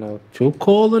have now 2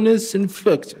 colonists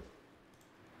infected.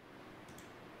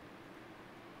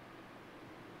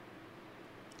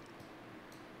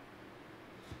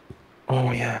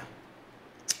 Oh yeah.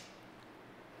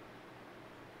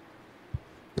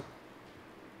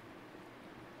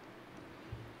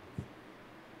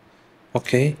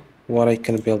 Okay, what I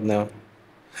can build now?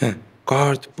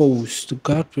 Guard post.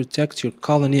 Guard protect your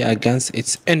colony against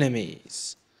its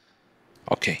enemies.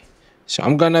 Okay, so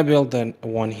I'm gonna build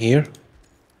one here.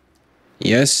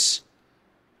 Yes,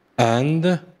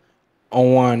 and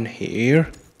one here.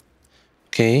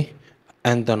 Okay,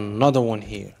 and another one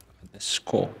here at the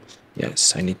school.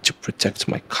 Yes, I need to protect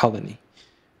my colony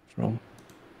from.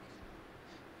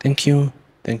 Thank you.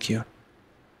 Thank you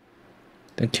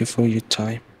for your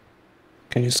time.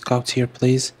 Can you scout here,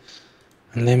 please?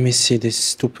 And let me see this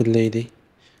stupid lady.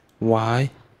 Why?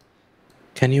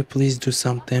 Can you please do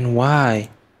something?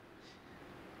 Why?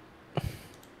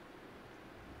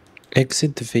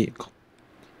 Exit the vehicle.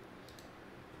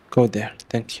 Go there.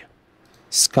 Thank you.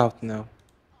 Scout now.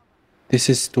 This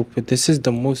is stupid. This is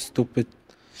the most stupid.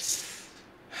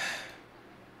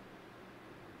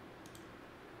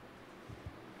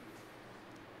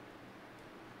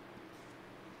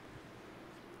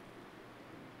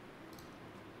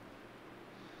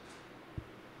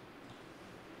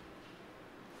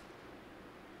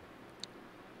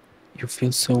 You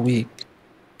feel so weak.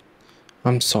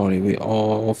 I'm sorry, we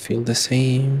all feel the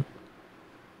same.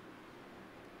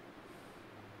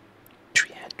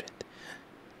 300.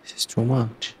 This is too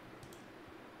much.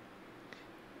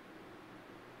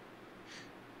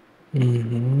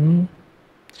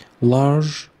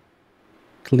 Large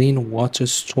clean water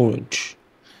storage.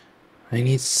 I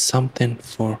need something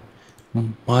for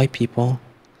my people.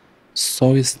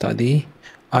 Soil study,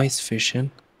 ice fishing.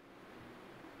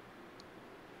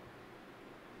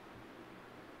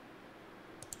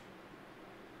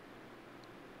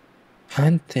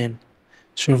 Hunting,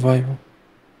 survival.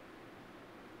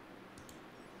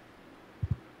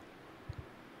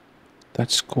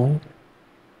 That's cool.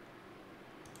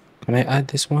 Can I add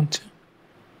this one too?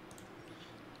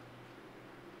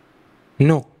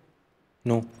 No.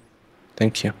 No.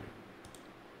 Thank you.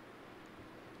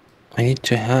 I need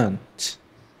to hunt.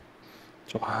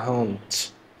 To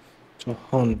hunt. To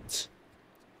hunt.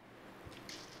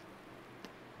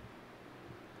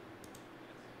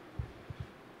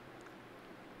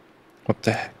 What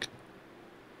the heck?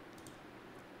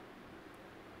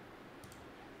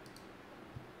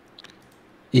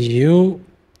 You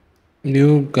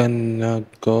gonna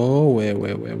go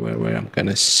where I'm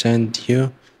gonna send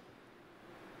you.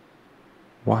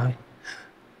 Why?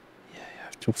 Yeah, you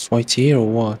have to fight here or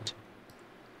what?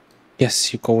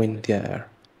 Yes, you go in there.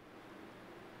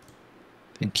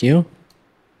 Thank you.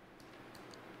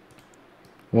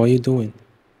 What are you doing?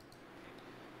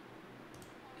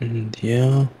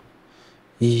 Yeah.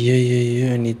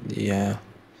 I need, yeah.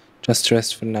 Just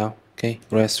rest for now, okay?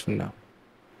 Rest for now.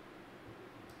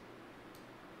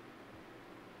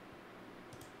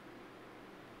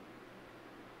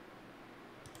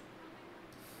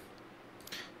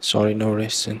 Sorry, no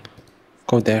resting.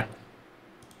 Go there.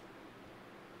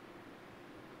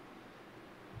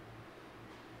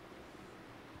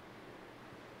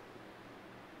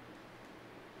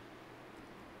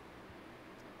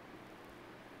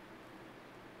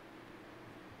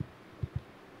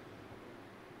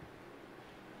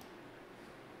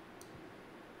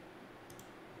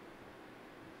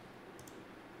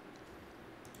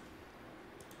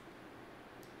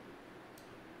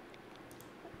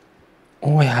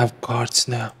 Oh, I have guards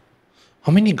now.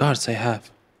 How many guards I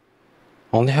have?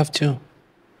 Only have 2.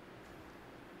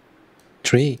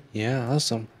 3. Yeah,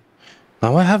 awesome.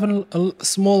 Now I have a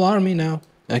small army now.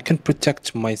 I can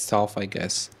protect myself, I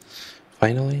guess.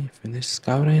 Finally, finish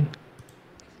scouting.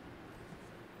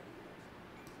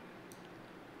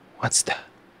 What's that?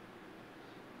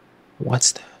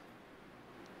 What's that?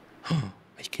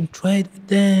 I can trade with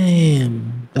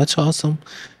them. That's awesome.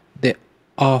 The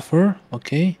offer,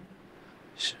 okay.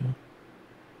 So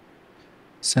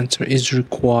center is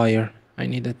required. I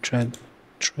need a trade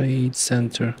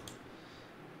center.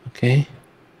 Okay.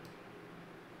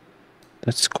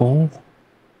 That's cool.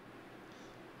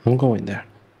 I'm going there.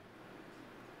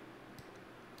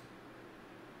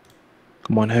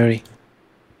 Come on, hurry.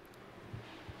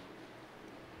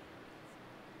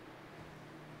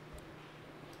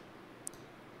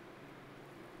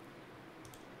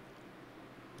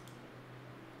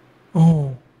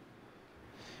 Oh.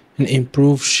 An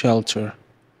improved shelter.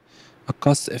 A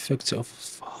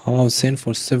cost-effective housing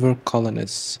for several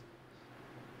colonists.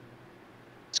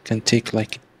 It can take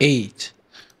like 8.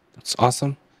 That's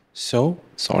awesome. So,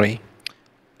 sorry.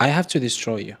 I have to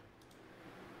destroy you.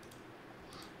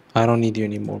 I don't need you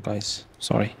anymore, guys.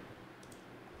 Sorry.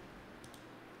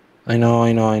 I know,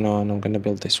 and I'm gonna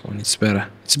build this one. It's better.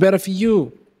 It's better for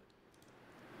you.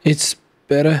 It's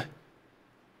better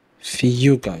for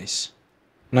you guys.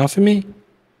 Not for me.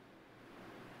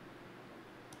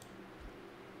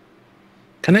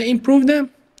 Can I improve them?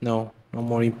 No, no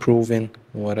more improving,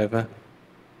 whatever.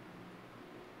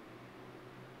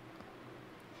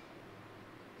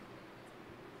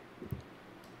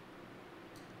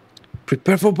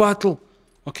 Prepare for battle.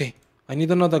 Okay, I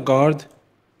need another guard.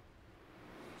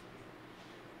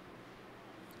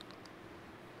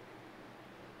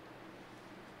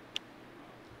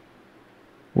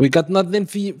 We got nothing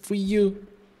for you.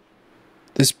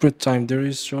 Desperate time. There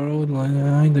is sorrow.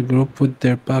 The group put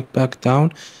their backpack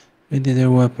down. I did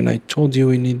their weapon. I told you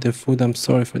we need the food. I'm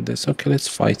sorry for this. Okay, let's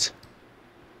fight.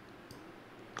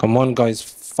 Come on, guys,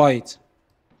 fight.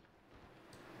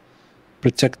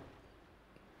 Protect.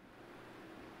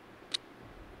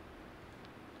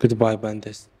 Goodbye,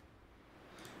 bandits.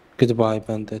 Goodbye,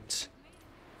 bandits.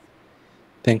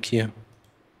 Thank you.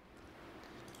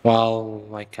 Well,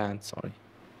 I can't, sorry.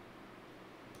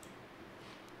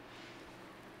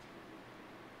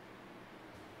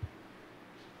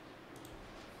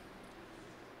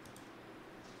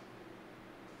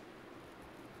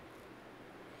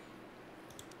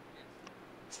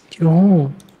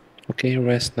 Yo. Okay,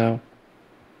 rest now.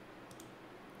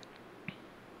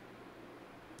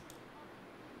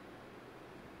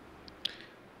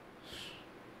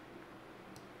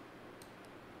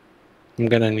 I'm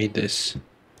gonna need this.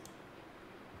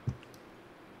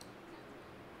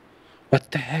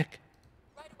 What the heck?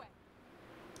 Right away.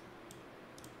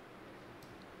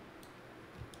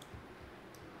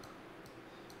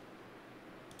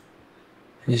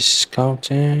 She's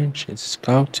scouting. She's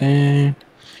scouting.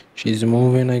 She's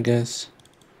moving, I guess.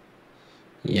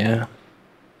 Yeah.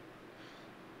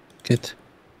 Good.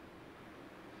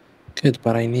 Good,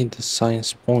 but I need the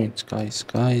science points, guys.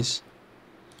 Guys,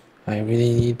 I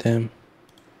really need them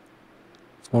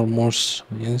for more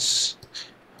science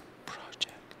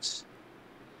projects.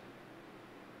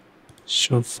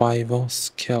 Survival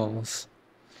skills.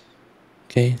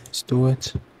 Okay, let's do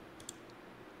it.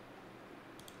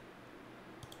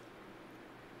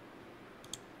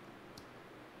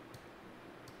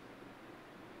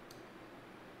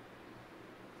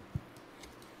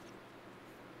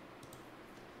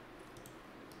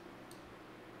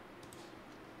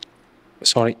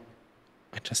 Sorry,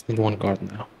 I just need one guard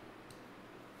now.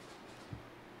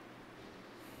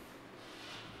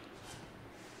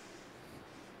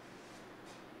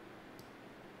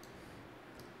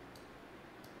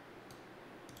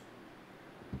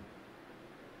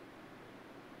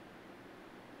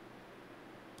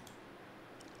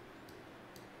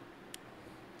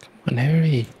 Come on,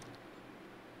 hurry.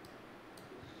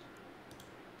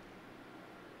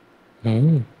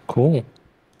 Cool.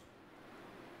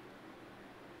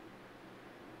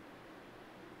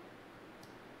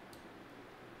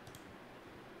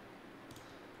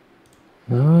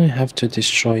 I have to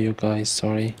destroy you guys,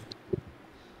 sorry.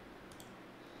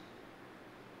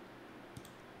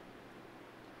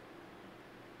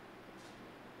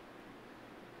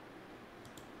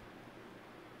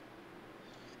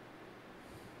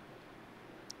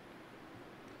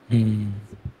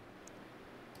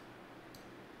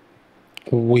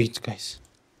 Wait, guys.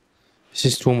 This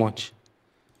is too much.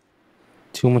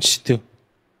 Too much to do.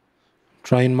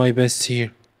 Trying my best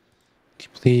here. Okay,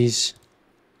 please.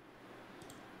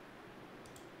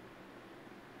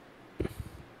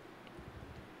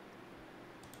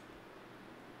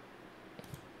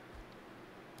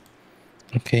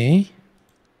 Okay.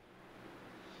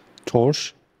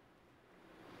 Torch.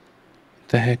 What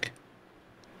the heck?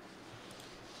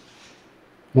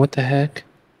 What the heck?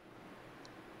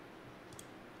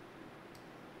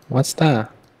 What's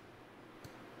that?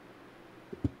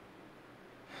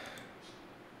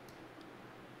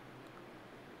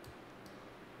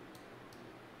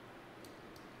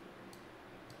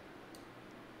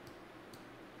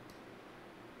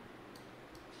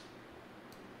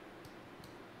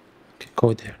 Okay,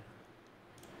 go there.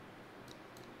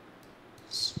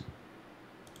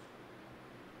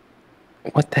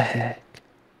 What the heck?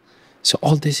 So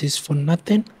all this is for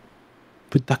nothing?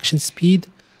 Production speed?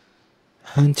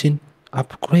 Hunting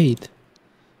upgrade?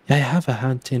 Yeah, I have a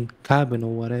hunting cabin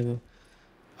or whatever.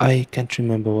 I can't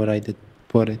remember what I did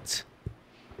put it.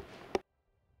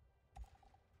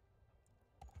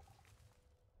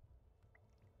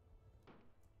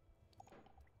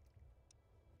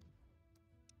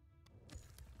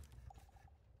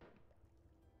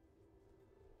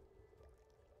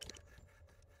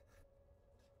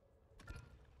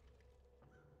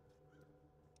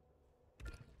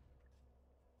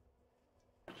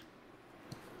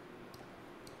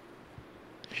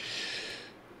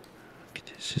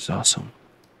 This is awesome.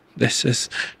 This is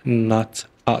not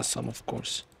awesome, of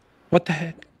course. What the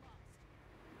heck?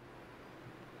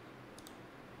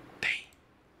 They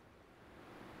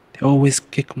always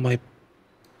kick my...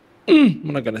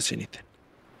 I'm not gonna say anything.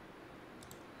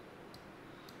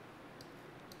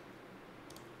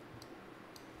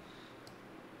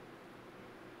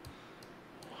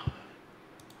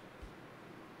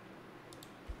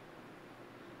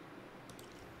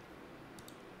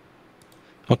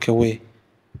 Okay, wait.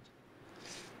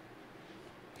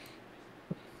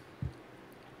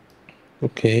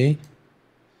 Okay.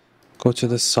 Go to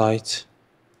the site.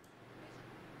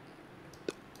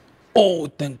 Oh,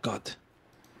 thank God.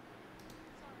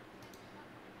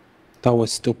 That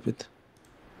was stupid.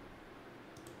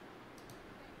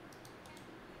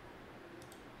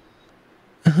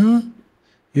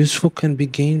 Useful can be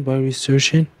gained by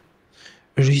research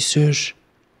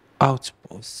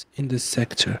outposts in the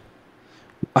sector.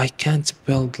 I can't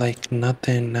build like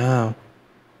nothing now.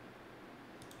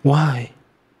 Why?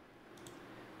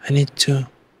 I need to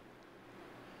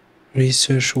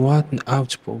research what an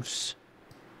outpost.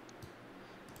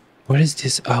 What is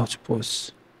this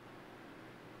outpost?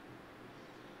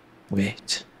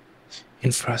 Wait.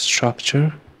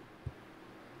 Infrastructure?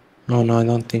 Oh no, I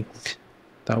don't think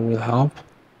that will help.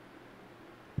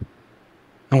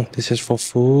 Oh, this is for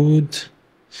food.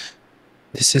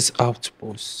 This is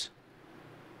outpost.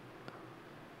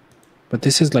 But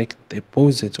this is like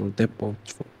deposit or depot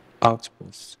for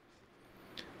outpost.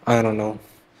 I don't know.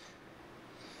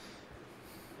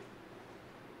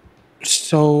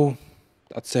 So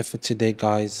that's it for today,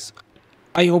 guys.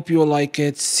 I hope you like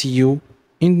it. See you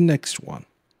in the next one.